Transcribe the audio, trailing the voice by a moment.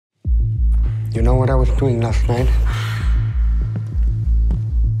You know what I was doing last night?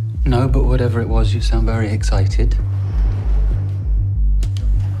 No, but whatever it was, you sound very excited.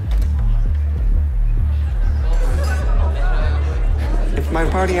 It's my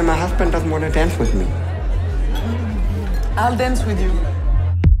party and my husband doesn't want to dance with me. I'll dance with you.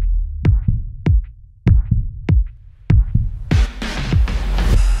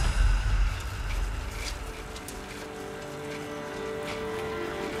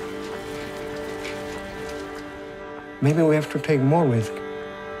 Maybe we have to take more risk.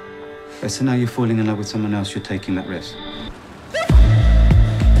 So now you're falling in love with someone else, you're taking that risk.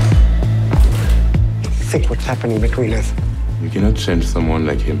 Think what's happening between us. You cannot change someone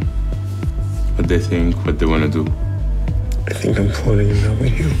like him. What they think, what they want to do. I think I'm falling in love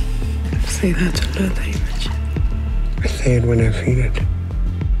with you. Say that to another image. I say it when I feel it.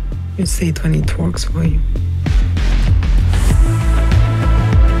 You say it when it works for you.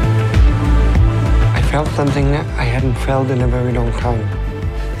 I felt something that I hadn't felt in a very long time.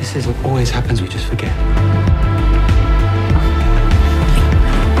 This is what always happens, we just forget.